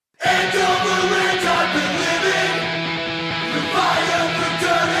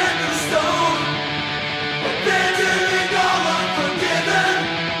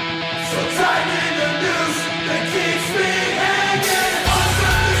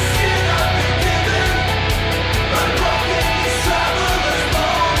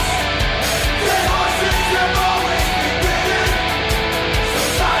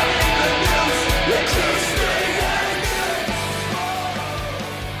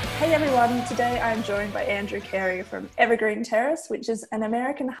Today I'm joined by Carey from Evergreen Terrace, which is an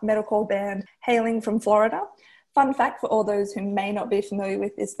American metalcore band hailing from Florida. Fun fact for all those who may not be familiar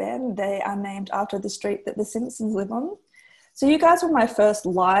with this band, they are named after the street that the Simpsons live on. So you guys were my first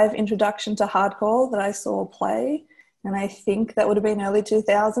live introduction to hardcore that I saw play, and I think that would have been early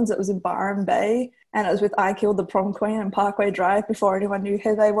 2000s. It was in Byron Bay, and it was with I Killed the Prom Queen and Parkway Drive before anyone knew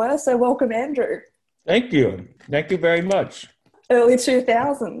who they were. So welcome, Andrew. Thank you. Thank you very much. Early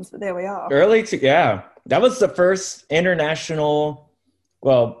 2000s, but there we are. Yeah. That was the first international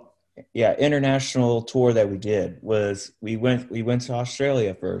tour that we did. Was we went to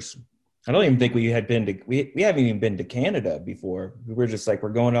Australia first. I don't even think we had been to, we haven't even been to Canada before. We were just like, we're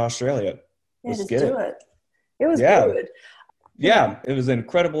going to Australia. Let's just do it. It was good. Yeah, it was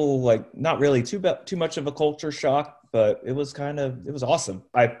incredible, like not really too much of a culture shock, but it was awesome.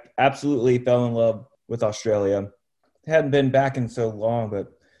 I absolutely fell in love with Australia. Hadn't been back in so long,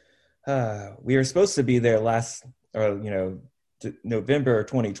 but we were supposed to be there November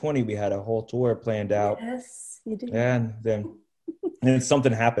 2020. We had a whole tour planned out. Yes, you did. And then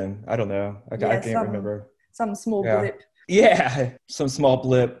something happened. I don't know. I can't remember. Some small blip. Yeah, some small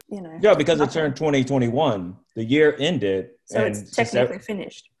blip. Yeah, because it turned 2021. The year ended. So it's technically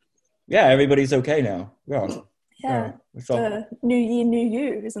finished. Yeah, everybody's okay now. Yeah. New year, new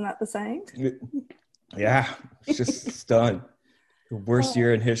you. Isn't that the saying? Yeah, it's done. The worst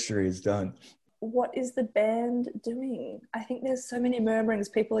year in history is done. What is the band doing? I think there's so many murmurings.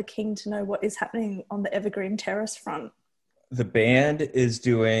 People are keen to know what is happening on the Evergreen Terrace front. The band is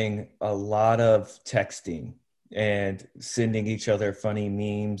doing a lot of texting and sending each other funny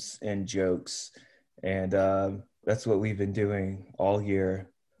memes and jokes. And that's what we've been doing all year.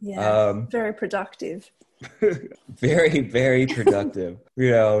 Yeah, very productive. Very, very productive. We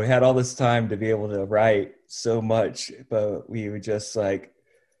had all this time to be able to write so much, but we were just like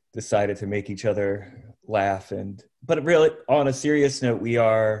decided to make each other laugh. But really, on a serious note, we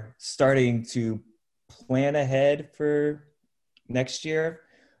are starting to plan ahead for next year,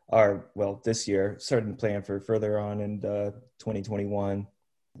 this year, starting to plan for further on in 2021.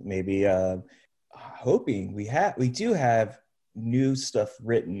 Maybe hoping we do have new stuff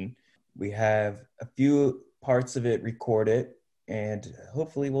written. We have a few parts of it recorded, and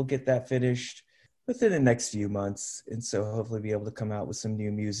hopefully we'll get that finished within the next few months. And so hopefully be able to come out with some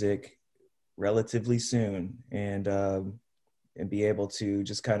new music relatively soon, and be able to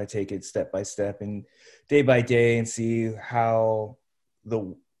just kind of take it step by step and day by day and see how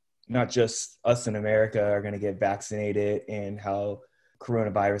not just us in America are going to get vaccinated and how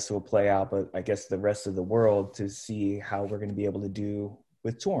coronavirus will play out, but I guess the rest of the world, to see how we're going to be able to do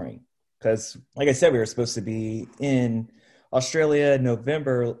with touring. Because, like I said, we were supposed to be in Australia in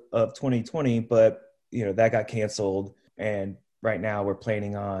November of 2020, but, that got canceled. And right now we're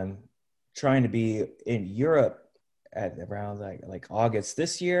planning on trying to be in Europe at around like August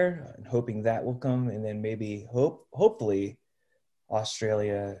this year, and hoping that will come. And then maybe hopefully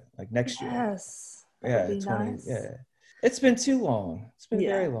Australia like next year. Yes. Yeah. Nice. Yeah. It's been too long. It's been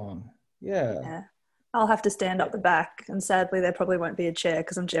very long. Yeah. I'll have to stand up the back, and sadly there probably won't be a chair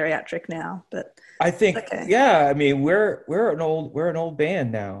because I'm geriatric now, but I think I mean we're an old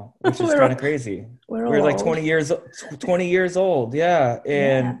band now, which is kind of crazy. We're like 20 years old. Yeah.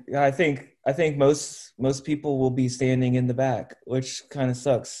 And I think most people will be standing in the back, which kind of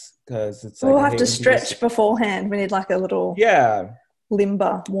sucks because it's like we'll have to stretch beforehand. We need like a little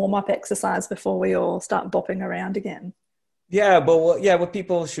limber warm-up exercise before we all start bopping around again. Yeah, but what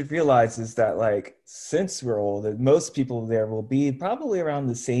people should realize is that, like, since we're old, most people there will be probably around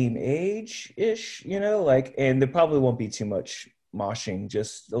the same age-ish, and there probably won't be too much moshing,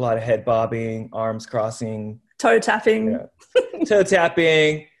 just a lot of head bobbing, arms crossing. Toe tapping. Yeah. Toe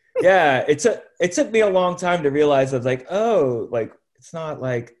tapping. Yeah, it took me a long time to realize, I was like, oh, like, it's not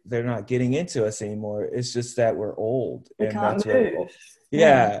like they're not getting into us anymore. It's just that we're old. We can't move.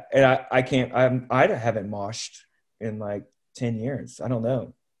 Yeah, and I haven't moshed in like 10 years. I don't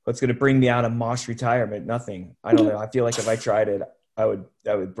know what's going to bring me out of mosh retirement. Nothing. I don't know. I feel like if I tried it, I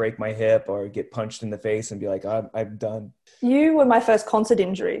would break my hip or get punched in the face and be like, I'm done. You were my first concert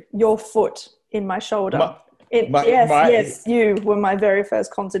injury. Your foot in my shoulder. Yes, you were my very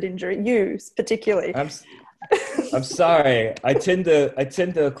first concert injury. You particularly. I'm I'm sorry. I tend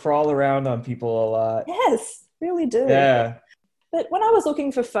to crawl around on people a lot. Yes, really do. Yeah. But when I was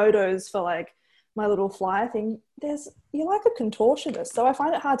looking for photos for like my little flyer thing, you're like a contortionist. So I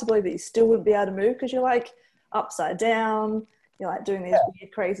find it hard to believe that you still wouldn't be able to move because you're like upside down, you're like doing these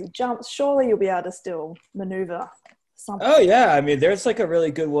weird, crazy jumps. Surely you'll be able to still maneuver something. Oh yeah. I mean, there's like a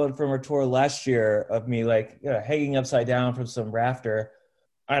really good one from our tour last year of me like hanging upside down from some rafter.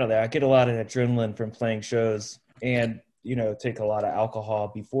 I don't know. I get a lot of adrenaline from playing shows and, take a lot of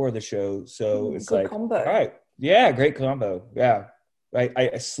alcohol before the show. So it's Good like, combo. all right. Yeah. Great combo. Yeah.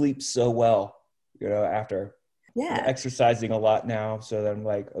 I sleep so well, after exercising a lot now. So then I'm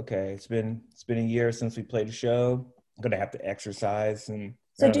like, okay, it's been a year since we played a show. I'm going to have to exercise and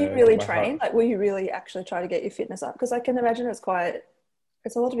So do you really train? Like, will you really actually try to get your fitness up? Because I can imagine it's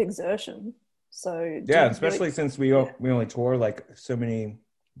a lot of exertion. So yeah, especially since we only tour like so many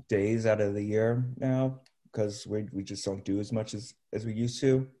days out of the year now because we just don't do as much as we used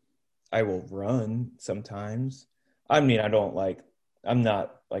to. I will run sometimes. I mean, I'm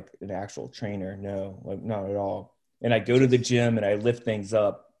not like an actual trainer. No, like not at all. And I go to the gym and I lift things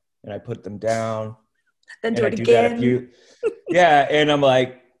up and I put them down. Then do again. Yeah. And I'm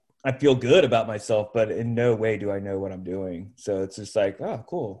like, I feel good about myself, but in no way do I know what I'm doing. So it's just like, oh,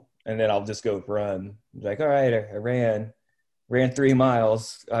 cool. And then I'll just go run. Like, all right, I ran 3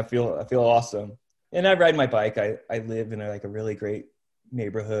 miles. I feel awesome. And I ride my bike. I live in a really great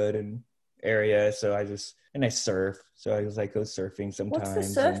neighborhood and area. So I surf. So I was like, go surfing sometimes. What's the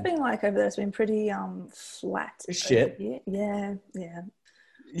surf been like over there? It's been pretty flat. Shit. Yeah.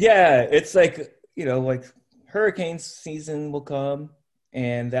 Yeah. It's like, like hurricane season will come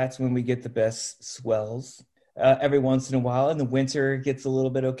and that's when we get the best swells. Every once in a while in the winter it gets a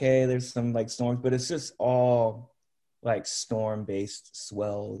little bit okay. There's some like storms, but it's just all like storm based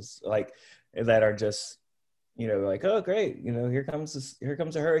swells like that are just like, oh great, here comes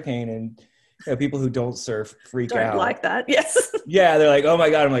a hurricane, and people who don't surf freak out. Don't like that. Yes. Yeah, they're like, oh my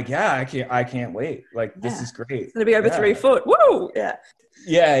god. I'm like, yeah, I can't wait. Like this is great. It's gonna be over 3 foot. Woo!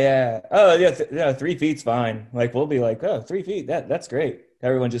 Yeah. Oh yeah, 3 feet's fine. Like we'll be like, oh, 3 feet, that's great.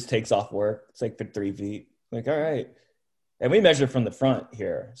 Everyone just takes off work. It's like for 3 feet. Like, all right. And we measure from the front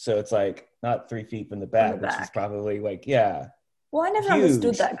here. So it's like not 3 feet from the back, which is probably like, yeah. Well, I never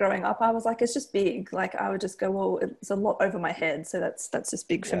understood that growing up. I was like, it's just big. Like I would just go, well, it's a lot over my head. So that's just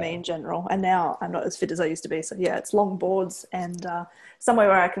big for me in general. And now I'm not as fit as I used to be. So yeah, it's long boards and somewhere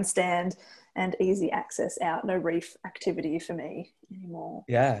where I can stand and easy access out. No reef activity for me anymore.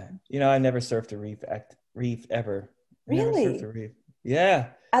 Yeah. I never surfed a reef ever. Really? Never surfed a reef. Yeah.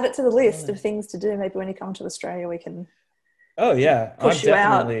 Add it to the list of things to do. Maybe when you come to Australia, we can push you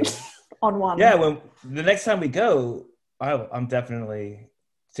out on one. Yeah, when the next time we go, I'm definitely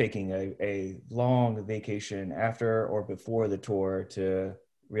taking a long vacation after or before the tour to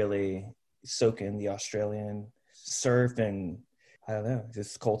really soak in the Australian surf and I don't know,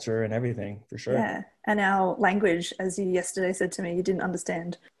 just culture and everything for sure. Yeah, and our language, as you yesterday said to me, you didn't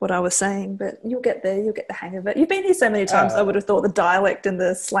understand what I was saying, but you'll get there, you'll get the hang of it. You've been here so many times, I would have thought the dialect and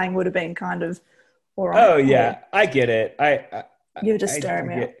the slang would have been kind of all right. Oh yeah, I get it. You're just staring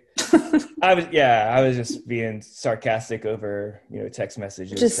me out. I was just being sarcastic over, text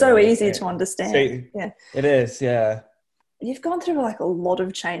messages. Which is so easy to understand. Yeah. It is, yeah. You've gone through like a lot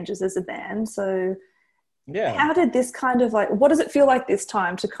of changes as a band, so yeah. How did this kind of what does it feel like this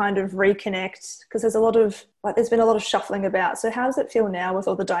time to kind of reconnect? Because there's been a lot of shuffling about. So how does it feel now with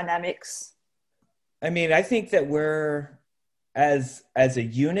all the dynamics? I mean, I think that we're as a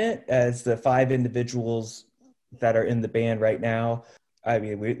unit, as the 5 individuals that are in the band right now, I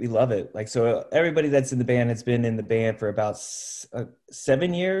mean, we love it. Like, so everybody that's in the band has been in the band for about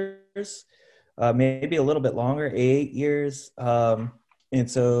 7 years, maybe a little bit longer, 8 years. And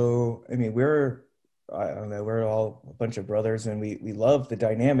so, I mean, I don't know, we're all a bunch of brothers and we love the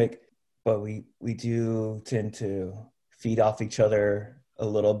dynamic, but we do tend to feed off each other a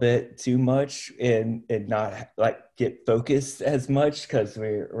little bit too much and not like get focused as much because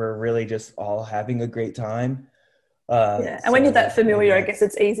we're really just all having a great time. And when you're that familiar, I guess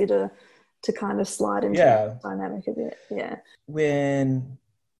it's easy to kind of slide into that dynamic a bit. Yeah. When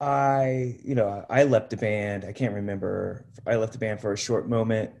I left the band, I can't remember. I left the band for a short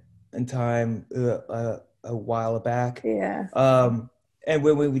moment in time a while back. Yeah. And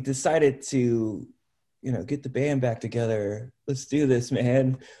when we decided to, get the band back together, let's do this,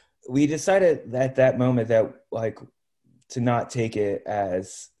 man. We decided at that moment that like to not take it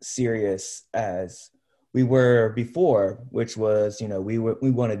as serious as we were before, which was, we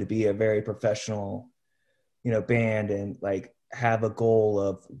wanted to be a very professional band and like have a goal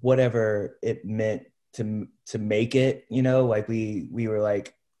of whatever it meant to make it, like we were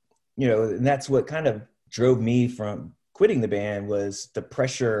like, and that's what kind of drove me from quitting the band was the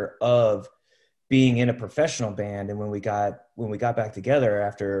pressure of being in a professional band. And when we got back together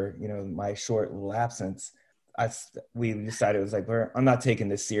after, my short little absence, we decided it was like, I'm not taking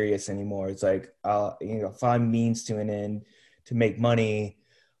this serious anymore. It's like, I'll, find means to an end to make money.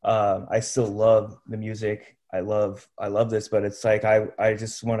 I still love the music. I love this, but it's like, I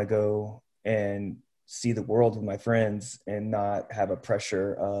just want to go and see the world with my friends and not have a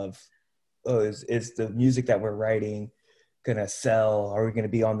pressure of, oh, is the music that we're writing gonna sell? Are we gonna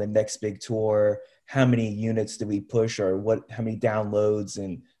be on the next big tour? How many units do we push, or how many downloads,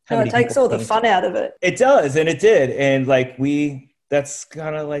 and how No, it many takes people all the came fun out of it. It does, and it did. And like that's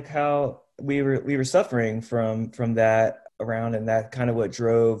kind of like how we were suffering from that around, and that kind of what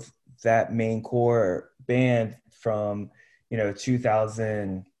drove that main core band from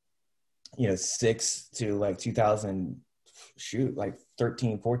 2006 to like 2000, like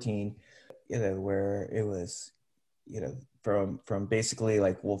 13 14, where it was from basically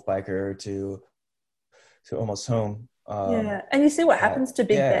like Wolf Biker to Almost Home. Yeah. And you see what happens to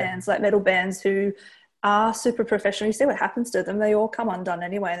big yeah bands, like metal bands who are super professional. You see what happens to them. They all come undone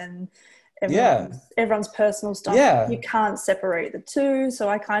anyway. And yeah everyone's personal stuff. yeah You can't separate the two. So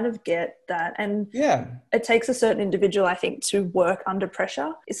I kind of get that. And yeah it takes a certain individual, I think, to work under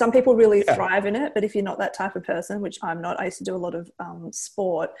pressure. Some people really yeah thrive in it, but if you're not that type of person, which I'm not, I used to do a lot of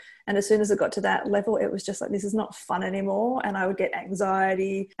sport. And as soon as it got to that level, it was just like, this is not fun anymore. And I would get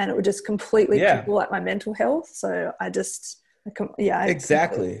anxiety and it would just completely cripple at my mental health. So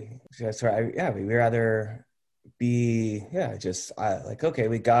exactly. That's right. We'd rather be like, okay,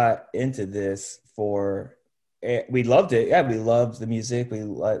 we got into this we loved it. We loved the music. We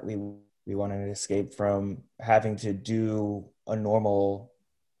wanted to escape from having to do a normal,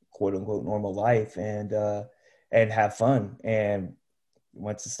 quote unquote, normal life and have fun. And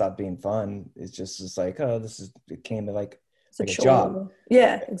once it stopped being fun, it's like, oh, it came to like a job.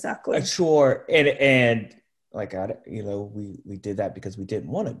 Yeah, exactly. A chore. And like, we did that because we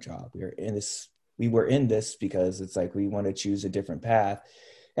didn't want a job. We were in this because it's like, we want to choose a different path.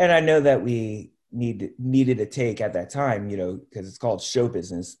 And I know that we needed to take at that time, because it's called show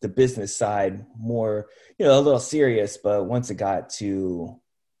business, the business side more, a little serious. But once it got to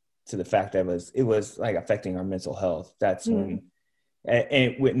the fact that it was like affecting our mental health, that's when,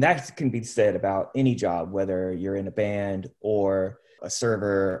 and that can be said about any job, whether you're in a band or a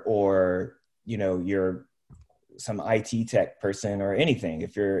server or, you're some IT tech person or anything.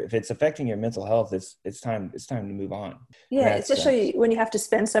 If it's affecting your mental health, it's time to move on. Yeah, especially when you have to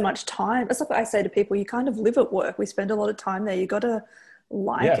spend so much time. That's like I say to people, you kind of live at work. We spend a lot of time there. You got to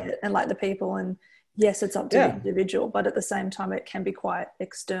like it and like the people. And yes, it's up to the individual, but at the same time, it can be quite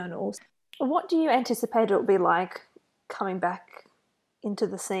external. What do you anticipate it will be like coming back into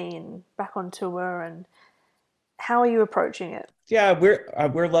the scene, back on tour, and how are you approaching it? Yeah,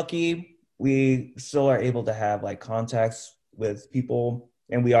 we're lucky. We still are able to have like contacts with people,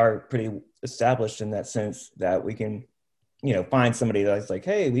 and we are pretty established in that sense that we can, find somebody that's like,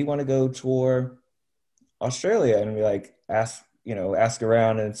 hey, we want to go tour Australia, and we like ask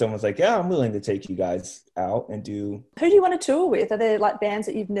around, and someone's like, yeah, I'm willing to take you guys out and do. Who do you want to tour with? Are there like bands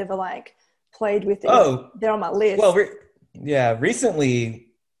that you've never like played with? They're on my list. Well, recently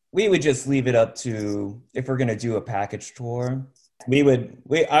we would just leave it up to, if we're going to do a package tour,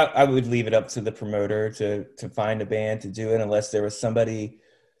 I would leave it up to the promoter to find a band to do it, unless there was somebody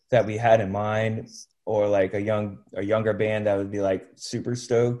that we had in mind, or like a younger band that would be like super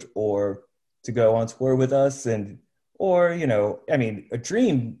stoked or to go on tour with us. Or a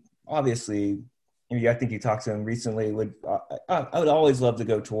dream, obviously, I think you talked to him recently, I would always love to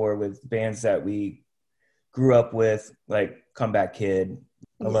go tour with bands that we grew up with, like Comeback Kid.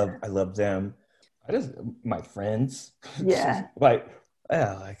 I love them. My friends. Yeah. You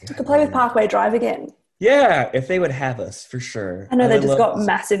could play with Parkway Drive again. Yeah, if they would have us, for sure. I know they just got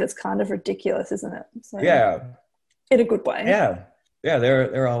massive. It's kind of ridiculous, isn't it? So, yeah. In a good way. Yeah. Yeah,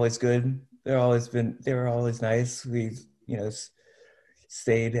 they're always good. They were always nice. We,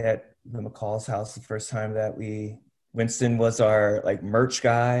 stayed at the McCall's house the first time that Winston was our like merch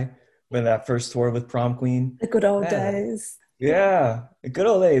guy when that first tour with Prom Queen. The good old days. Yeah, the good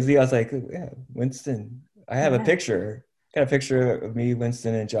old days. I was like, yeah, Winston. I have a picture. Got a picture of me,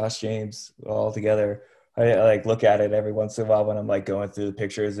 Winston, and Josh James all together. I like look at it every once in a while when I'm like going through the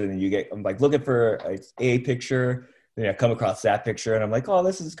pictures, and I'm like looking for a picture. Then I come across that picture, and I'm like, oh,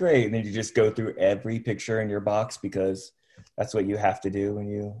 this is great. And then you just go through every picture in your box, because that's what you have to do when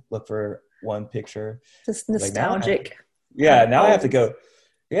you look for one picture. Just Like now now I have to go.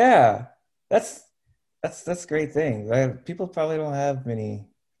 Yeah, that's a great thing. People probably don't have many.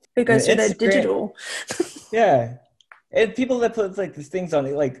 Who goes through their Instagram, digital? yeah, and people that put like these things on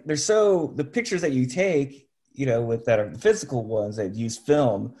it, like they're so the pictures that you take, with that are the physical ones that use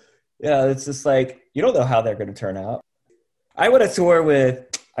film. Yeah, it's just like you don't know how they're going to turn out. I would have toured with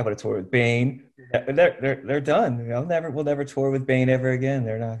Bane. They're done. We'll never tour with Bane ever again.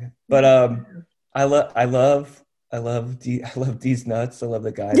 They're not. But I love D's Nuts. I love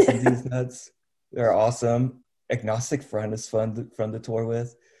the guys in D's Nuts. They're awesome. Agnostic Front is fun to tour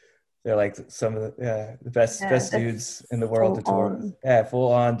with. They're like some of the best dudes in the world to tour with. Yeah,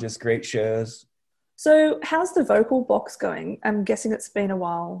 full on, just great shows. So how's the vocal box going? I'm guessing it's been a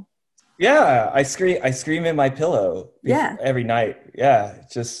while. Yeah, I scream in my pillow every night. Yeah,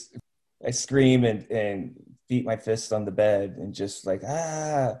 just I scream and beat my fist on the bed and just like,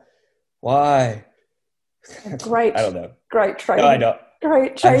 why? Great. I don't know. Great training. No, I know.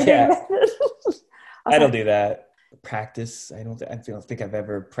 Great training method. I don't do that. Practice. I don't think I've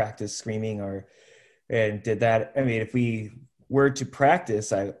ever practiced screaming and did that. I mean, if we were to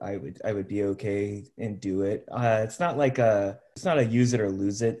practice, I would be okay and do it. It's not a use it or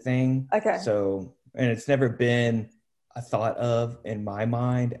lose it thing. Okay. So, and it's never been a thought of in my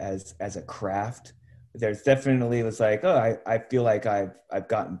mind as a craft. There's definitely was like, I feel like I've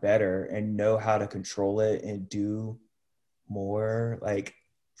gotten better and know how to control it and do more like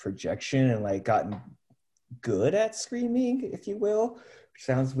projection and like gotten good at screaming, if you will.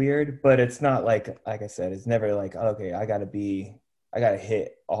 Sounds weird, but it's not like I said, it's never like, okay, I gotta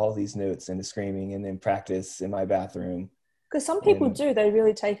hit all these notes into screaming and then practice in my bathroom. Because some people do, they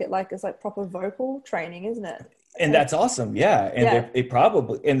really take it like it's like proper vocal training, isn't it? And that's awesome. Yeah. And they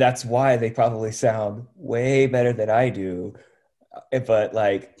probably, and that's why they probably sound way better than I do. But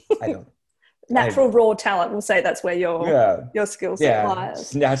like, I don't. Natural raw talent, we'll say that's where your skill set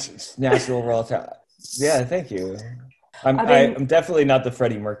lies. Natural raw talent. Yeah, thank you. I'm definitely not the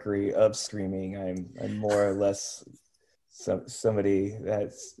Freddie Mercury of screaming. I'm more or less somebody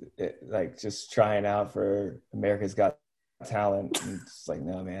that's like just trying out for America's Got Talent. And it's like,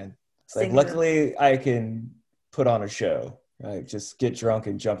 no, man. It's like, luckily I can put on a show, right? Just get drunk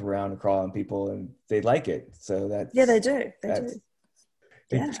and jump around and crawl on people, and they like it. So that's they do.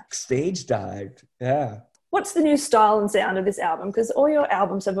 Yeah. Stage dived. Yeah. What's the new style and sound of this album? Because all your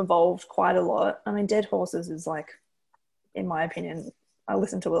albums have evolved quite a lot. I mean, Dead Horses is like, in my opinion, I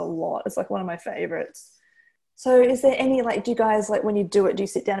listen to it a lot. It's like one of my favorites. So is there any, like, do you guys, like, when you do it, do you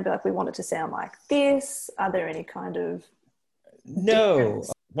sit down and be like, we want it to sound like this? Are there any kind of No.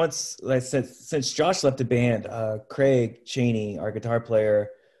 Once, like, since Josh left the band, Craig Cheney, our guitar player,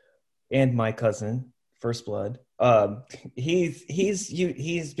 and my cousin, First Blood,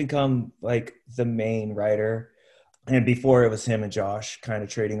 he's become like the main writer, and before it was him and Josh kind of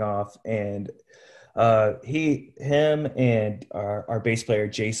trading off, and him and our bass player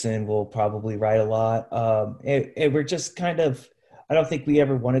Jason will probably write a lot, and we're just kind of, I don't think we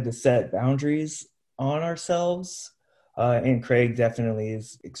ever wanted to set boundaries on ourselves, and Craig definitely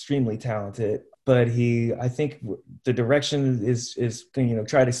is extremely talented, but I think the direction is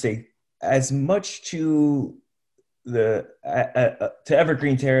try to stay as much to to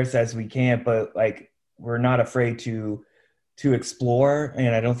Evergreen Terrace as we can, but like we're not afraid to explore.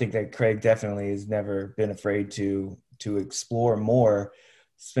 And I don't think that Craig definitely has never been afraid to explore more,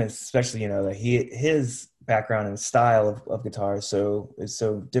 especially that his background and style of guitar is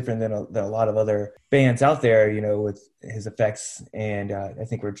so different than a lot of other bands out there, with his effects. And I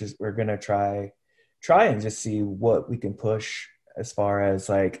think we're gonna try and just see what we can push as far as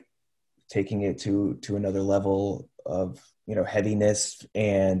like taking it to another level of heaviness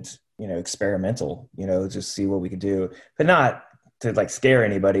and experimental, just see what we can do, but not to like scare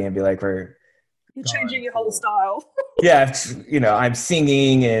anybody and be like you're changing your whole style. Yeah, I'm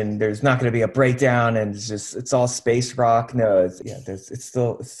singing and there's not going to be a breakdown and it's all space rock. No, it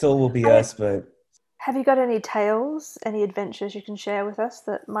still will be us. But have you got any tales, any adventures you can share with us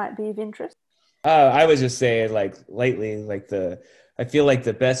that might be of interest? I was just saying, like, lately, like I feel like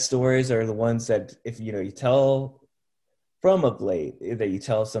the best stories are the ones that if you tell from of late, that you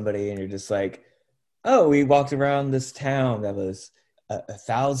tell somebody and you're just like, oh, we walked around this town that was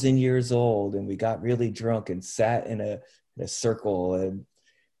 1,000 years old and we got really drunk and sat in a circle and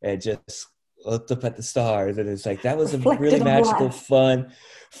just looked up at the stars, and it's like that was reflected, a really magical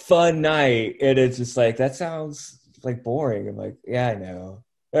fun night, and it's just like that sounds like boring. I'm like, yeah, I know.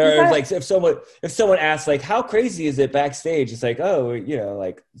 Or like if someone asks like, how crazy is it backstage, it's like, oh,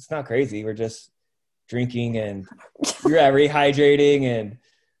 like it's not crazy, we're just drinking and you're rehydrating and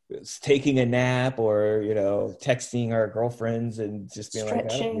taking a nap or, texting our girlfriends and just being like,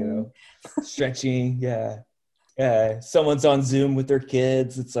 Stretching. stretching. Yeah. Yeah. Someone's on Zoom with their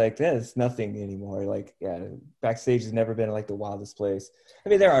kids. It's like, it's nothing anymore. Like, yeah, backstage has never been like the wildest place. I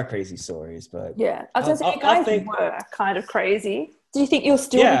mean, there are crazy stories, but Yeah. I was going to say, you I'll guys think, were kind of crazy. Do you think you'll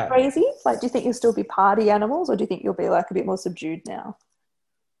still be yeah. crazy? Like, do you think you'll still be party animals, or do you think you'll be like a bit more subdued now?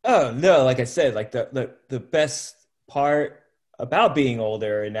 Oh no, like I said, like the best part about being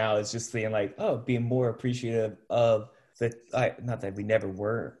older and now is just being like, being more appreciative of not that we never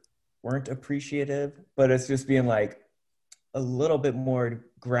weren't appreciative, but it's just being like a little bit more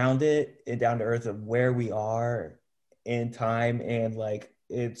grounded and down to earth of where we are in time, and like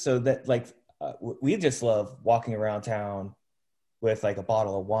it, so that like we just love walking around town with like a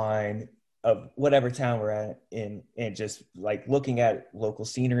bottle of wine of whatever town we're at in, and just like looking at local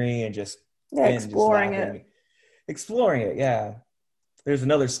scenery and Yeah, just exploring it. laughing, exploring it. Yeah. There's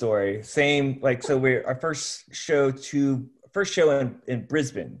another story. Same, like, so we're our first show in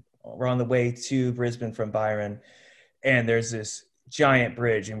Brisbane. We're on the way to Brisbane from Byron, and there's this giant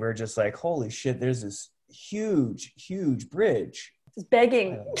bridge, and we're just like, holy shit, there's this huge bridge. Just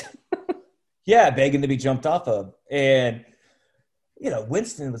begging. Yeah, begging to be jumped off of. And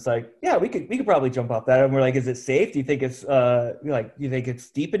Winston was like, yeah, we could probably jump off that. And we're like, is it safe? Do you think it's you think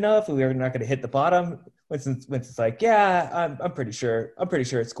it's deep enough and we're not going to hit the bottom? Winston's like, yeah, I'm pretty sure. I'm pretty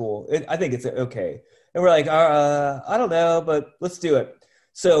sure it's cool. I think it's okay. And we're like, I don't know, but let's do it.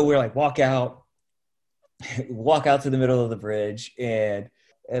 So we're like, walk out to the middle of the bridge, and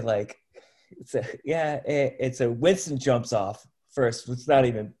like, it's a Winston jumps off first. It's not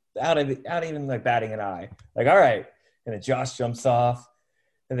even out even like batting an eye. Like, all right. And then Josh jumps off,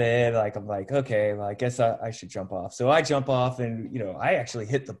 and then like I'm like, okay, well, I guess I should jump off. So I jump off, and I actually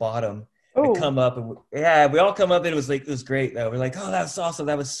hit the bottom and Oh, come up, and we all come up, and it was great though. We're like, oh, that was awesome,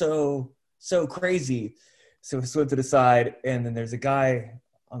 that was so crazy. So we swim to the side, and then there's a guy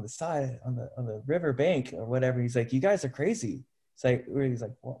on the side on the river bank or whatever. He's like, you guys are crazy. He's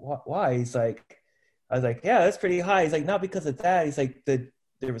like, why? He's like, I was like, yeah, that's pretty high. He's like, not because of that. He's like,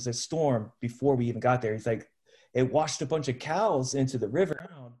 there was a storm before we even got there. He's like, it washed a bunch of cows into the river.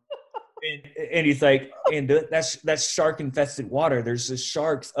 And he's like, and that's shark infested water. There's just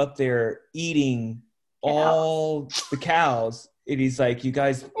sharks up there eating all the cows. And he's like, you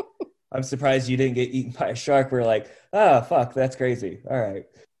guys, I'm surprised you didn't get eaten by a shark. We're like, oh, fuck, that's crazy. All right.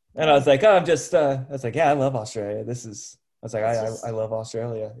 And I was like, I was like, yeah, I love Australia. I love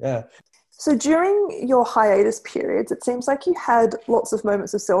Australia. Yeah. so during your hiatus periods, it seems like you had lots of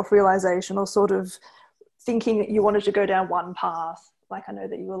moments of self-realization, or sort of thinking that you wanted to go down one path. Like, I know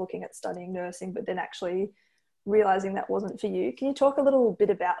that you were looking at studying nursing, but then actually realizing that wasn't for you. Can you talk a little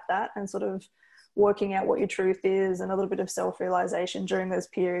bit about that and sort of working out what your truth is, and a little bit of self-realization during those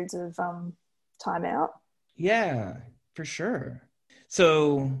periods of time out? Yeah, for sure.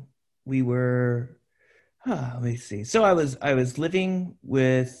 So we were, let me see. So I was living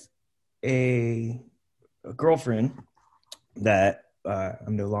with a girlfriend that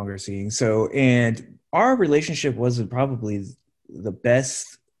I'm no longer seeing. So, and our relationship wasn't probably the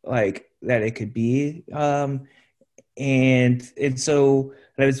best like that it could be. And so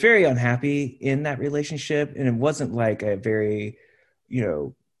I was very unhappy in that relationship, and it wasn't like a very,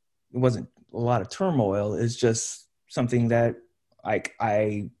 it wasn't a lot of turmoil. It's just something that like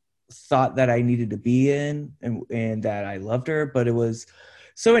I thought that I needed to be in, and that I loved her, but it was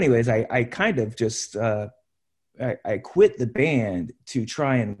so anyways, I kind of just I quit the band to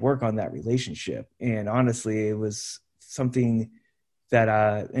try and work on that relationship. And honestly, it was something that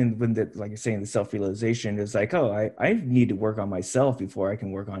and when the, like you're saying, the self-realization is like, oh, I need to work on myself before I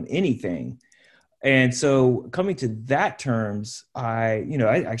can work on anything. And so coming to that terms, I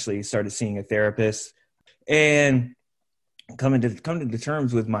actually started seeing a therapist and coming to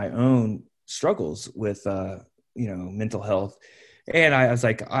terms with my own struggles with mental health. And I was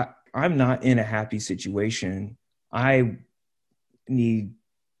like, I'm not in a happy situation. I need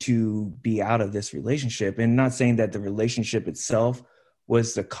to be out of this relationship. And not saying that the relationship itself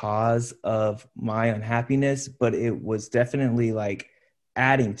was the cause of my unhappiness, but it was definitely like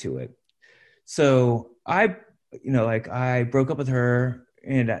adding to it. So I broke up with her,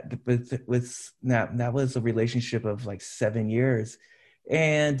 and with that was a relationship of like 7 years.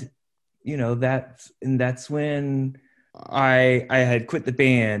 And that's when I had quit the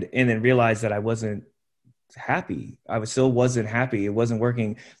band, and then realized that I wasn't happy. Still wasn't happy. It wasn't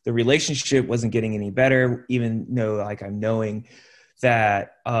working. The relationship wasn't getting any better, even though like I'm knowing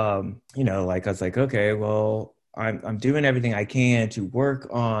that, like I was like, okay, well, I'm doing everything I can to work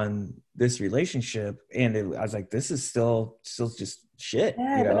on this relationship. And I was like, this is still shit,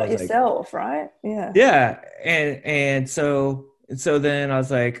 Yeah, but I not was like, yourself, right? Yeah. yeah. And so then I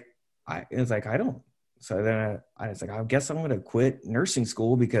was like, it was like, I don't, so then I was like, I guess I'm going to quit nursing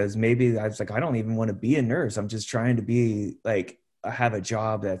school, because maybe I was like, I don't even want to be a nurse. I'm just trying to be like, have a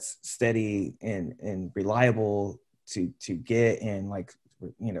job that's steady and reliable to get, and like,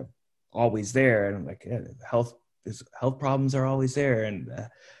 always there. And I'm like, yeah, health problems are always there, and the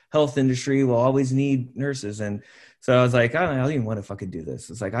health industry will always need nurses. And so I was like, I don't even want to fucking do this.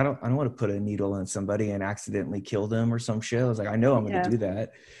 It's like, I don't want to put a needle in somebody and accidentally kill them or some shit. I was like, I know I'm going to Yeah. do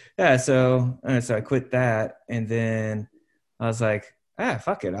that. Yeah. So I quit that. And then I was like,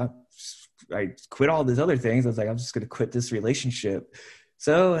 fuck it. I quit all these other things. I was like, I'm just going to quit this relationship.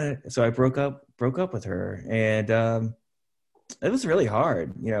 So I broke up with her. And, it was really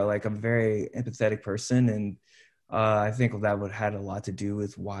hard. Like, I'm a very empathetic person. And, I think that would had a lot to do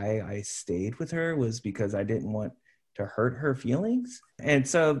with why I stayed with her, was because I didn't want to hurt her feelings. And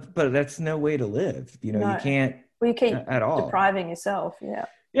so, but that's no way to live. You No. can't Well, you keep at all. depriving yourself. Yeah.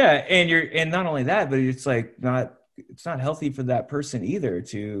 Yeah, and not only that, but it's not healthy for that person either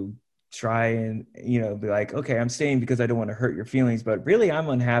to try and be like, okay, I'm staying because I don't want to hurt your feelings, but really I'm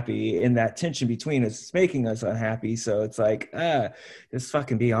unhappy, and that tension between us is making us unhappy. So it's like, just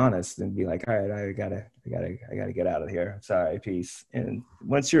fucking be honest and be like, all right, I gotta get out of here. Sorry, peace. And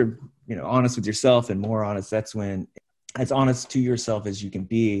once you're honest with yourself, and more honest, that's when, as honest to yourself as you can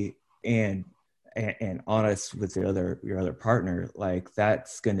be, and honest with your other partner, like,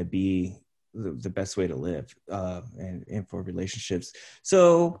 that's going to be the best way to live, and for relationships.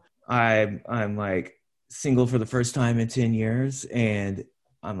 So I'm like single for the first time in 10 years, and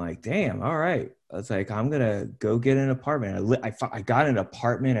I'm like, damn, all right. I was like, I'm gonna go get an apartment. I got an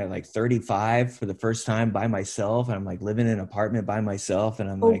apartment at like 35 for the first time by myself, and I'm like living in an apartment by myself, and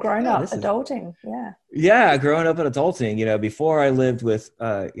I'm All like, grown up, this is, adulting. Yeah. yeah, growing up and adulting. Before I lived with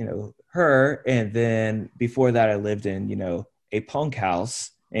her, and then before that I lived in a punk house,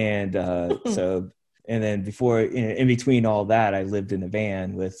 and and then before, in between all that, I lived in a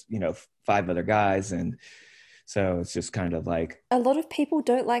van with 5 other guys. And so it's just kind of like, A lot of people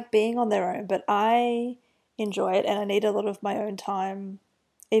don't like being on their own, but I enjoy it and I need a lot of my own time,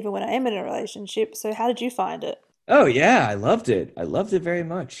 even when I am in a relationship. So, how did you find it? oh yeah, I loved it very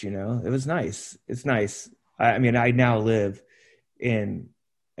much. It was nice. It's nice. I mean, I now live in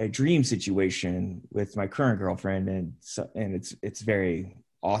a dream situation with my current girlfriend, and it's very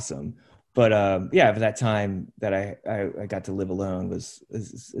awesome. But yeah, for that time that I got to live alone,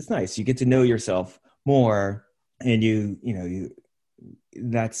 it's nice. You get to know yourself more, and you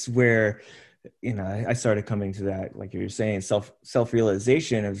that's where I started coming to that, like you were saying, self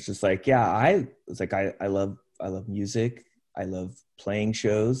realization. It was just like, yeah, I was like, I love music, I love playing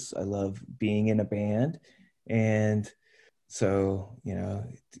shows, I love being in a band. And so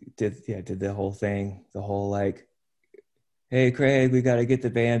did the whole thing, the whole like, hey Craig, we got to get the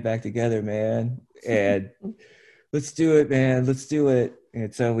band back together, man, and let's do it, man, let's do it.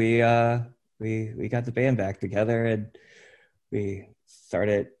 And so we got the band back together, and we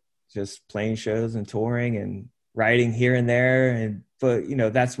started just playing shows and touring and writing here and there. And but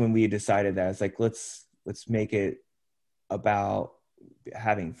that's when we decided that it's like, let's make it about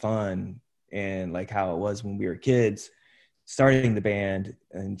having fun, and like how it was when we were kids, starting the band,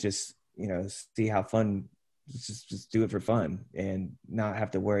 and just see how fun, just do it for fun, and not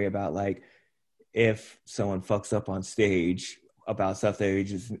have to worry about like, if someone fucks up on stage about stuff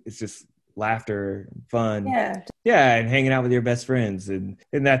that it's just laughter and fun. Yeah. Yeah, and hanging out with your best friends. And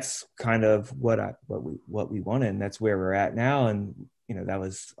that's kind of what we wanted, and that's where we're at now. And that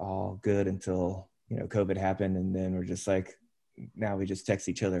was all good until COVID happened, and then we're just like, now we just text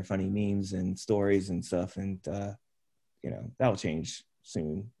each other funny memes and stories and stuff. And that'll change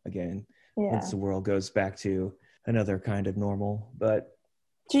soon again, once Yeah. the world goes back to another kind of normal. But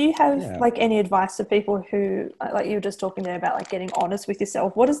Do you have yeah. like any advice to people who, like you were just talking there about like getting honest with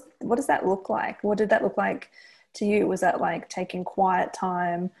yourself? What does that look like? What did that look like to you? Was that like taking quiet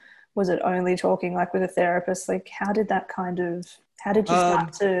time? Was it only talking like with a therapist? Like how did you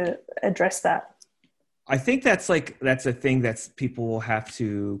start to address that? I think that's a thing that's people will have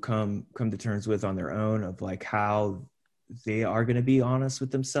to come to terms with on their own, of like how they are going to be honest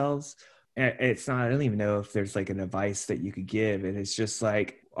with themselves. And it's not, I don't even know if there's like an advice that you could give. And it's just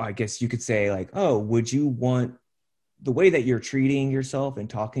like, I guess you could say like, oh, would you want the way that you're treating yourself and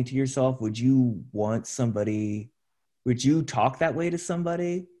talking to yourself? Would you talk that way to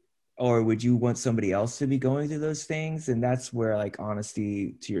somebody? Or would you want somebody else to be going through those things? And that's where like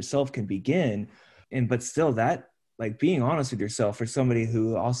honesty to yourself can begin. And but still, that like being honest with yourself, for somebody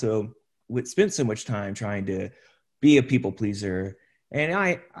who also would spend so much time trying to be a people pleaser And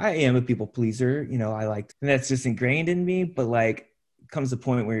I am a people pleaser, you know, and that's just ingrained in me, but like comes a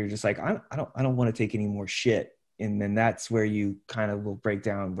point where you're just like, I don't want to take any more shit. And then that's where you kind of will break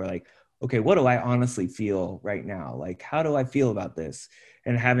down where like, okay, what do I honestly feel right now? Like, how do I feel about this?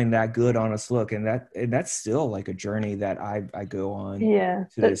 And having that good, honest look. And that's still like a journey that I go on Yeah.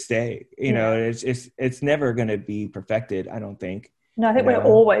 to this day. You know, Yeah. it's never going to be perfected, I don't think, No, I you think we're know?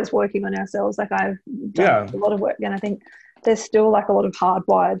 always working on ourselves. Like I've done Yeah. a lot of work, and I think there's still like a lot of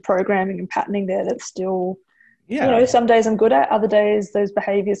hardwired programming and patterning there that's still, Yeah. some days I'm good at, other days those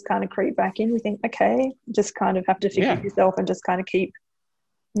behaviors kind of creep back in. You think, okay, just kind of have to forgive Yeah. yourself and just kind of keep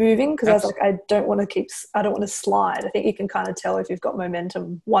moving, because I was like, I don't want to slide. I think you can kind of tell if you've got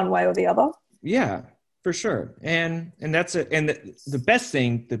momentum one way or the other. Yeah, for sure. And that's it. And the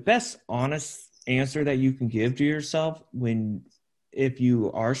best honest answer that you can give to yourself if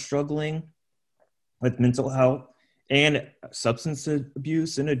you are struggling with mental health and substance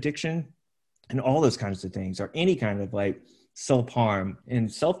abuse and addiction and all those kinds of things, or any kind of like self-harm,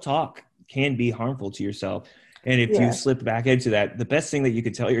 and self-talk can be harmful to yourself. And if you Yeah. slip back into that, the best thing that you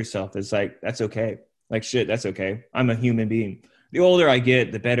could tell yourself is like, that's okay. Like, shit, that's okay. I'm a human being. The older I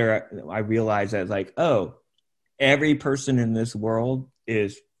get, the better I realize that, like, oh, every person in this world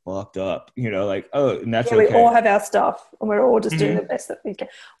is fucked up, you know, like, oh, and that's Yeah, we all okay. have our stuff and we're all just doing the Mm-hmm. best that we can.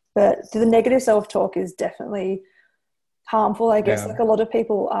 But the negative self-talk is definitely harmful. I guess Yeah. like a lot of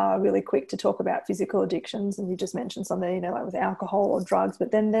people are really quick to talk about physical addictions, and you just mentioned something, like with alcohol or drugs.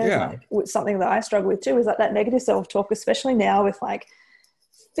 But then there's Yeah. like something that I struggle with too, is like that negative self-talk, especially now with like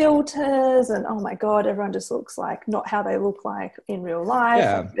filters and oh my god, everyone just looks like not how they look like in real life.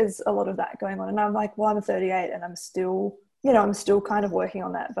 Like Yeah. there's a lot of that going on, and I'm like, well, I'm 38 and I'm still kind of working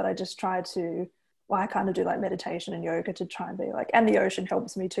on that. But I just try to, well, I kind of do like meditation and yoga to try and be like, and the ocean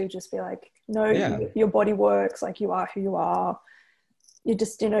helps me too, just be like, no, Yeah. your body works, like you are who you are, you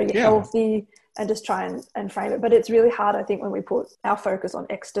just, you're Yeah. healthy, and just try and frame it. But it's really hard, I think, when we put our focus on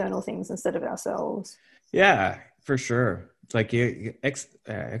external things instead of ourselves. Yeah, for sure. It's like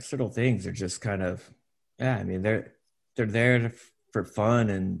external things are just kind of, yeah. I mean, they're there for fun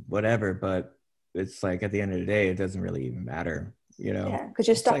and whatever, but it's like at the end of the day, it doesn't really even matter. You know, Yeah, because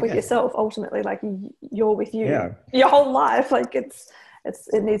you're it's stuck like, with yourself ultimately. Like you're with you yeah, your whole life. Like it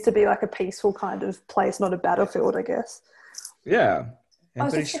needs to be like a peaceful kind of place, not a battlefield, I guess. yeah. I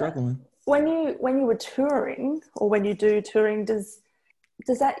was Everybody's just gonna, struggling. when you were touring, or when you do touring, does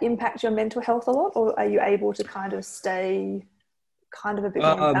that impact your mental health a lot, or are you able to kind of stay kind of a bit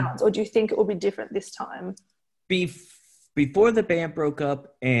more in Um, balance, or do you think it will be different this time? bef- Before the band broke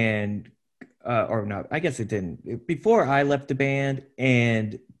up, and or not, I guess it didn't. Before I left the band,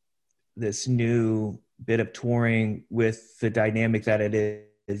 and this new bit of touring with the dynamic that it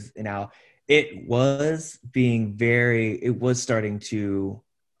is now, it was starting to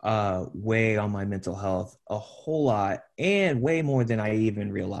weigh on my mental health a whole lot, and way more than I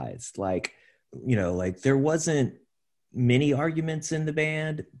even realized. Like, you know, like there wasn't many arguments in the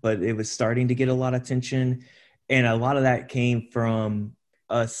band, but it was starting to get a lot of tension, and a lot of that came from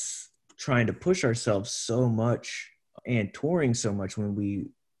us trying to push ourselves so much and touring so much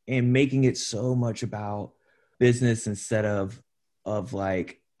and making it so much about business instead of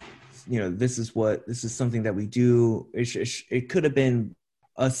like, you know, this is something that we do. It could have been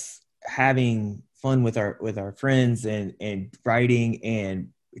us having fun with our friends and writing and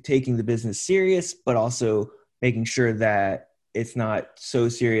taking the business serious, but also making sure that it's not so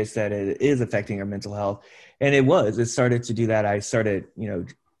serious that it is affecting our mental health. And it started to do that. I started, you know,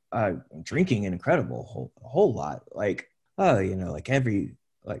 drinking an incredible whole lot, like, you know, like every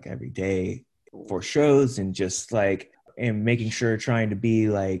day for shows, and just like, and making sure, trying to be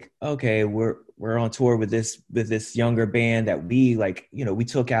like, okay, we're on tour with this younger band that we, like, you know, we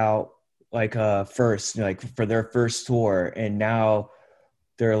took out like first, you know, like for their first tour, and now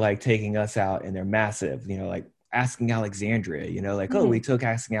they're like taking us out and they're massive, you know, like Asking Alexandria, you know, like, oh, we Mm. took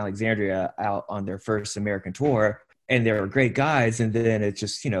Asking Alexandria out on their first American tour, and they were great guys. And then it's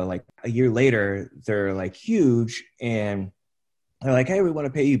just, you know, like a year later, they're like huge, and they're like, hey, we want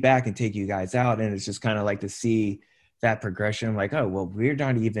to pay you back and take you guys out. And it's just kind of like to see that progression, like, oh, well, we're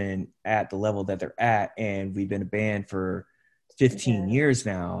not even at the level that they're at, and we've been a band for 15 Yeah. years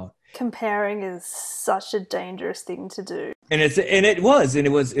now. Comparing is such a dangerous thing to do. And it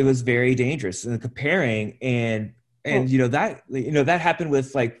was very dangerous, and comparing, and Well, you know, that happened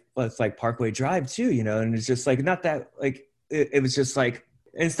with like Parkway Drive too, you know. And it's just like, not that, like, it was just like,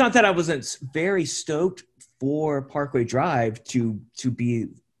 and it's not that I wasn't very stoked for Parkway Drive to be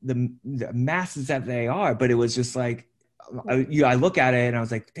the masses that they are, but it was just like, I look at it and I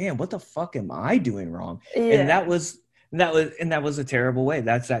was like, damn, what the fuck am I doing wrong? And yeah. that was And that was a terrible way.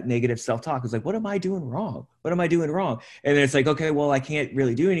 That's that negative self-talk. It's like, what am I doing wrong? What am I doing wrong? And then it's like, okay, well, I can't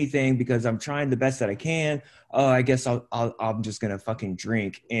really do anything because I'm trying the best that I can. Oh, I guess I'm just gonna fucking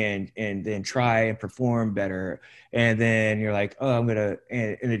drink and then try and perform better. And then you're like, oh, and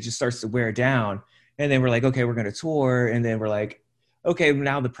it just starts to wear down. And then we're like, okay, we're gonna tour. And then we're like, okay,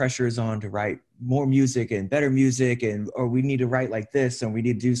 now the pressure is on to write more music and better music, or we need to write like this and we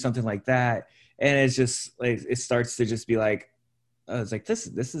need to do something like that. And it's just like, it starts to just be like, it's like, this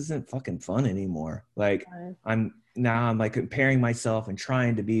isn't fucking fun anymore. Like Right. I'm like comparing myself and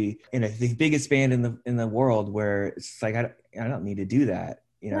trying to be in the biggest band in the world, where it's like, I don't need to do that.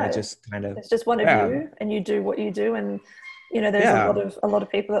 You know, it No, just kind of, it's just one of yeah, you, and you do what you do, and there's yeah, a lot of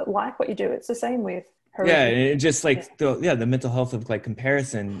people that like what you do. It's the same with yeah. horrific. And it just Yeah. like the mental health of like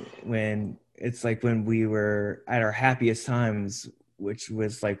comparison, when it's like when we were at our happiest times, which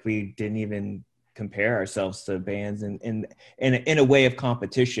was like, we didn't even compare ourselves to bands in a way of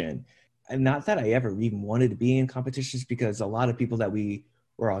competition. And not that I ever even wanted to be in competitions, because a lot of people that we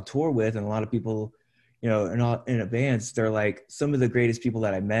were on tour with, and a lot of people, in bands, they're like some of the greatest people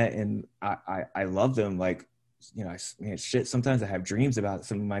that I met, and I love them. Like, shit, sometimes I have dreams about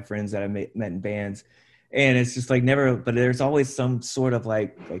some of my friends that I met in bands, and it's just like never. But there's always some sort of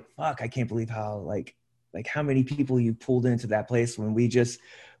like fuck, I can't believe how like how many people you pulled into that place when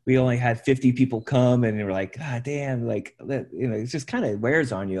we only had 50 people come, and we're like, God damn, like that, it just kind of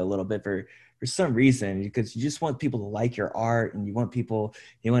wears on you a little bit for some reason, because you just want people to like your art, and you want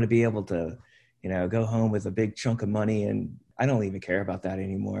to be able to, go home with a big chunk of money. And I don't even care about that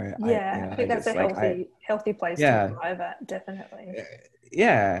anymore. Yeah, I I think that's a just like, healthy place to yeah, arrive at, definitely.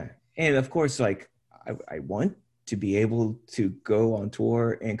 yeah. And of course, like I want to be able to go on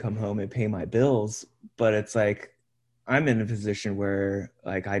tour and come home and pay my bills, but it's like, I'm in a position where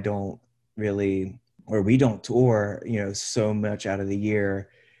like we don't tour, so much out of the year,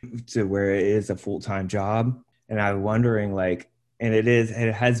 to where it is a full-time job. And I'm wondering, like, and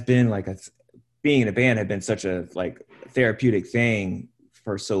it has been like being in a band had been such a like therapeutic thing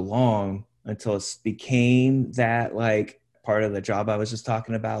for so long, until it became that like part of the job I was just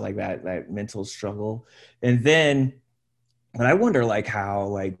talking about, like that mental struggle. And then, but I wonder like how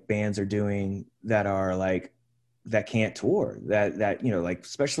like bands are doing that are like, that can't tour, that like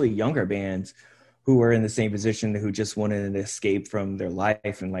especially younger bands who are in the same position, who just wanted an escape from their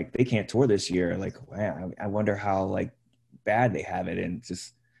life, and like they can't tour this year. Like, man, I wonder how like bad they have it. And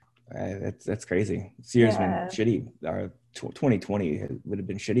just that's crazy. This year's been Yeah, shitty. Our 2020 would have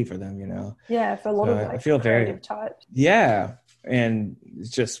been shitty for them, yeah, for a lot so of I like feel very, creative types. yeah. And it's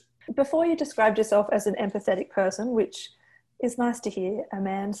just, Before, you described yourself as an empathetic person, which is nice to hear a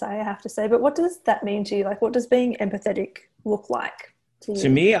man say, I have to say. But what does that mean to you? Like, what does being empathetic look like to to you?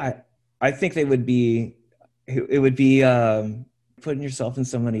 me, I think it would be putting yourself in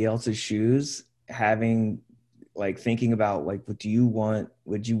somebody else's shoes, having like thinking about like, would you want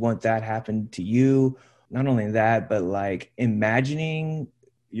that happen to you? Not only that, but like imagining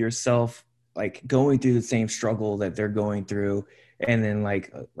yourself like going through the same struggle that they're going through, and then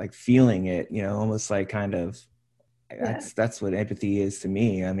like feeling it, almost like kind of, Yeah. that's what empathy is to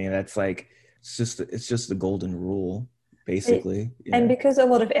me. I mean, that's like, it's just the golden rule, basically. And Yeah. because a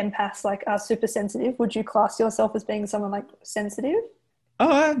lot of empaths like are super sensitive, would you class yourself as being someone like sensitive?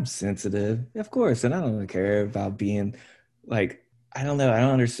 Oh, I'm sensitive, of course, and I don't care about being like, I don't know. I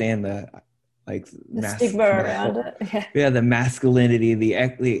don't understand the like The stigma around it. Yeah. yeah, the masculinity,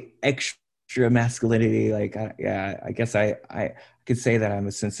 the extra masculinity. Like, yeah, I guess I could say that I'm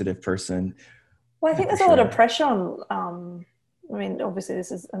a sensitive person. Well, I Yeah, think for there's a lot of sure. pressure on, I mean, obviously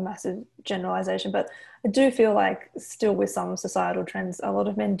this is a massive generalization, but I do feel like still with some societal trends, a lot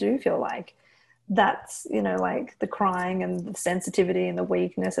of men do feel like that's, like the crying and the sensitivity and the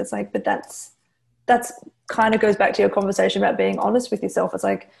weakness. It's like, but that's kind of goes back to your conversation about being honest with yourself. It's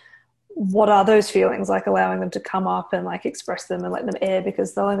like, what are those feelings? Like allowing them to come up and like express them and let them air,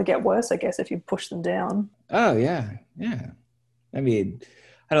 because they'll only get worse, I guess, if you push them down. Oh yeah, yeah. I mean,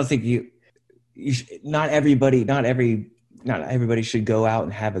 I don't think not everybody should go out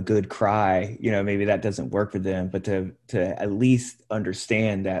and have a good cry. Maybe that doesn't work for them, but to at least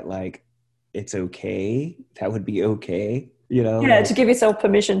understand that like it's okay. That would be okay. Yeah, to give yourself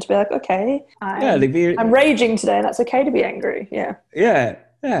permission to be like, okay, Yeah, I'm raging today, and that's okay to be angry. Yeah. yeah,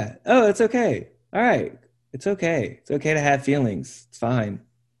 yeah. Oh, it's okay. All right. It's okay. It's okay to have feelings. It's fine.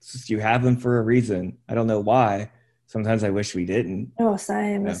 It's just, you have them for a reason. I don't know why. Sometimes I wish we didn't. Oh,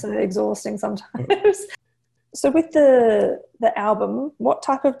 same. You It's so exhausting know? sometimes. So with the album, what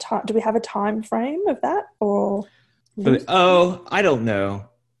type of time do we have a time frame of that or loose? I don't know.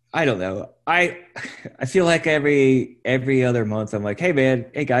 I don't know. I feel like every other month I'm like, hey man,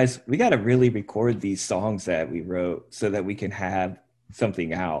 hey guys, we got to really record these songs that we wrote so that we can have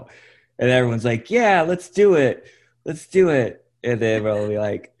something out. And everyone's like, yeah, let's do it. Let's do it. And then we'll be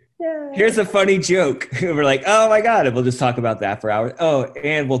like, Yeah. here's a funny joke. And we're like, oh my God. And we'll just talk about that for hours. Oh,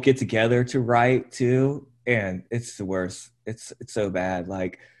 and we'll get together to write too. And it's the worst. It's so bad.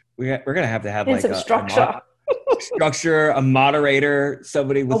 Like we're going to have Need like some structure. structure, a moderator,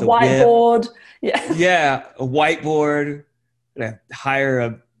 somebody A with a whip. whiteboard. Yeah. Yeah, a whiteboard. Gonna hire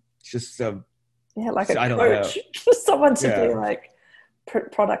a just a Yeah, like a I don't know. coach. Someone to be Yeah, like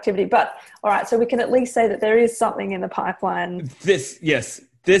productivity. But all right, so we can at least say that there is something in the pipeline. this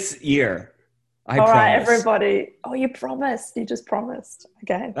year, I All right, promise. everybody. Oh, you promised. You just promised.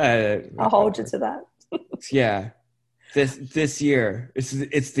 Okay. I'll hold you to that. Yeah, this year, it's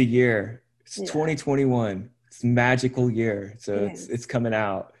the year. It's 2021. It's a magical year. So it's coming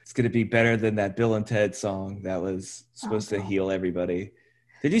out. It's gonna be better than that Bill and Ted song that was supposed to heal everybody.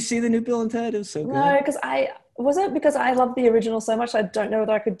 Did you see the new Bill and Ted? It was so good. No, because I love the original so much. I don't know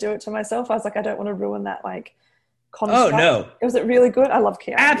whether I could do it to myself. I was like, I don't want to ruin that like construct. Oh no! Was it really good? I love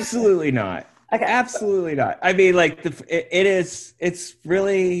Keanu. Absolutely not. Okay, absolutely not. I mean, like it's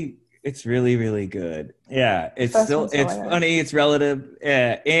really really good. Yeah, it's funny. It's relative,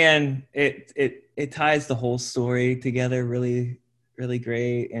 and it ties the whole story together really really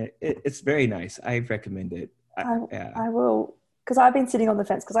great, and it's very nice. I recommend it. I will. Because I've been sitting on the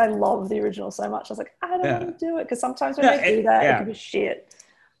fence because I love the original so much. I was like, I don't want to do it because sometimes when they do that, it can be shit.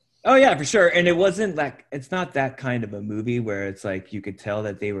 Oh yeah, for sure. And it wasn't like it's not that kind of a movie where it's like you could tell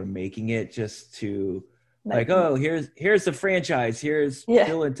that they were making it just to oh here's the franchise, here's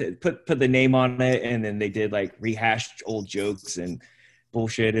Bill and Ted, put the name on it, and then they did like rehashed old jokes and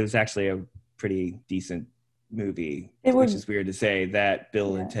bullshit. It was actually a pretty decent movie, which is weird to say that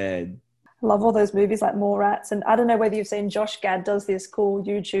Bill and Ted. I love all those movies like Mallrats, and I don't know whether you've seen Josh Gad does this cool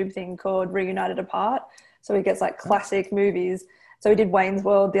YouTube thing called Reunited Apart. So he gets like classic movies. So we did Wayne's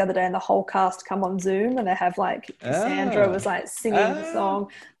World the other day, and the whole cast come on Zoom, and they have like Cassandra was like singing the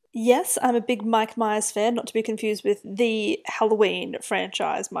song. Yes, I'm a big Mike Myers fan, not to be confused with the Halloween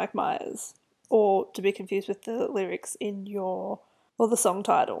franchise Mike Myers, or to be confused with the lyrics in the song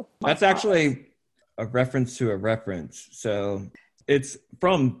title. That's actually a reference to a reference. So it's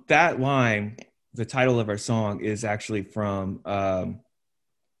from that line. The title of our song is actually from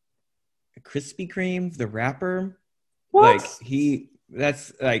Krispy Kreme, the rapper. What? Like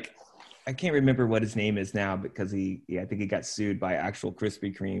that's like, I can't remember what his name is now because I think he got sued by actual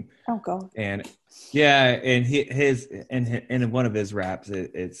Krispy Kreme. Oh God. And and in one of his raps,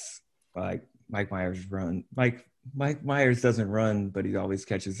 it's like Mike Myers Mike Myers doesn't run, but he always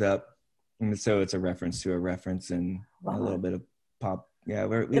catches up. And so it's a reference to a reference and a little bit of pop. Yeah,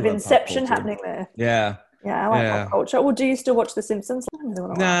 we love Inception happening there. Yeah. Yeah, I like pop culture. Well, do you still watch The Simpsons? I don't really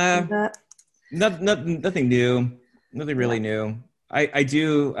want to watch that. Nothing new. Nothing really new. I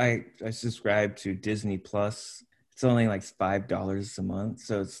do. I subscribe to Disney Plus. It's only like $5 a month,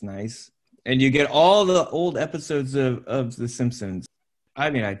 so it's nice. And you get all the old episodes of The Simpsons.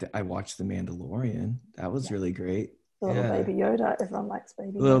 I mean, I watched The Mandalorian. That was really great. Little Baby Yoda. Everyone likes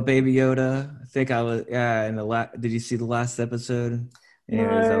Baby Yoda. Little Baby Yoda. I think I was. Yeah. And did you see the last episode?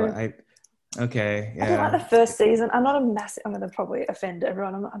 No. Okay. Yeah. I didn't like the first season. I'm going to probably offend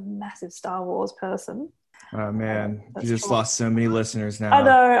everyone. I'm not a massive Star Wars person. Oh man, you just lost so many listeners now. I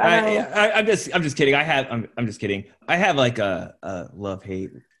know. I'm just kidding. I'm just kidding. I have like a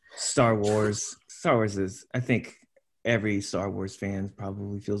love-hate Star Wars. Star Wars is, I think every Star Wars fan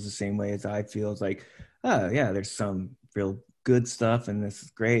probably feels the same way as I feel. It's like, oh yeah, there's some real good stuff and this is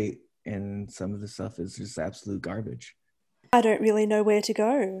great. And some of the stuff is just absolute garbage. I don't really know where to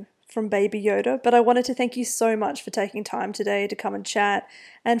go from Baby Yoda, but I wanted to thank you so much for taking time today to come and chat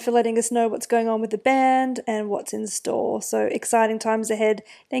and for letting us know what's going on with the band and what's in store. So exciting times ahead.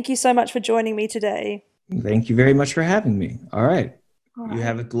 Thank you so much for joining me today. Thank you very much for having me. All right. You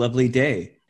have a lovely day.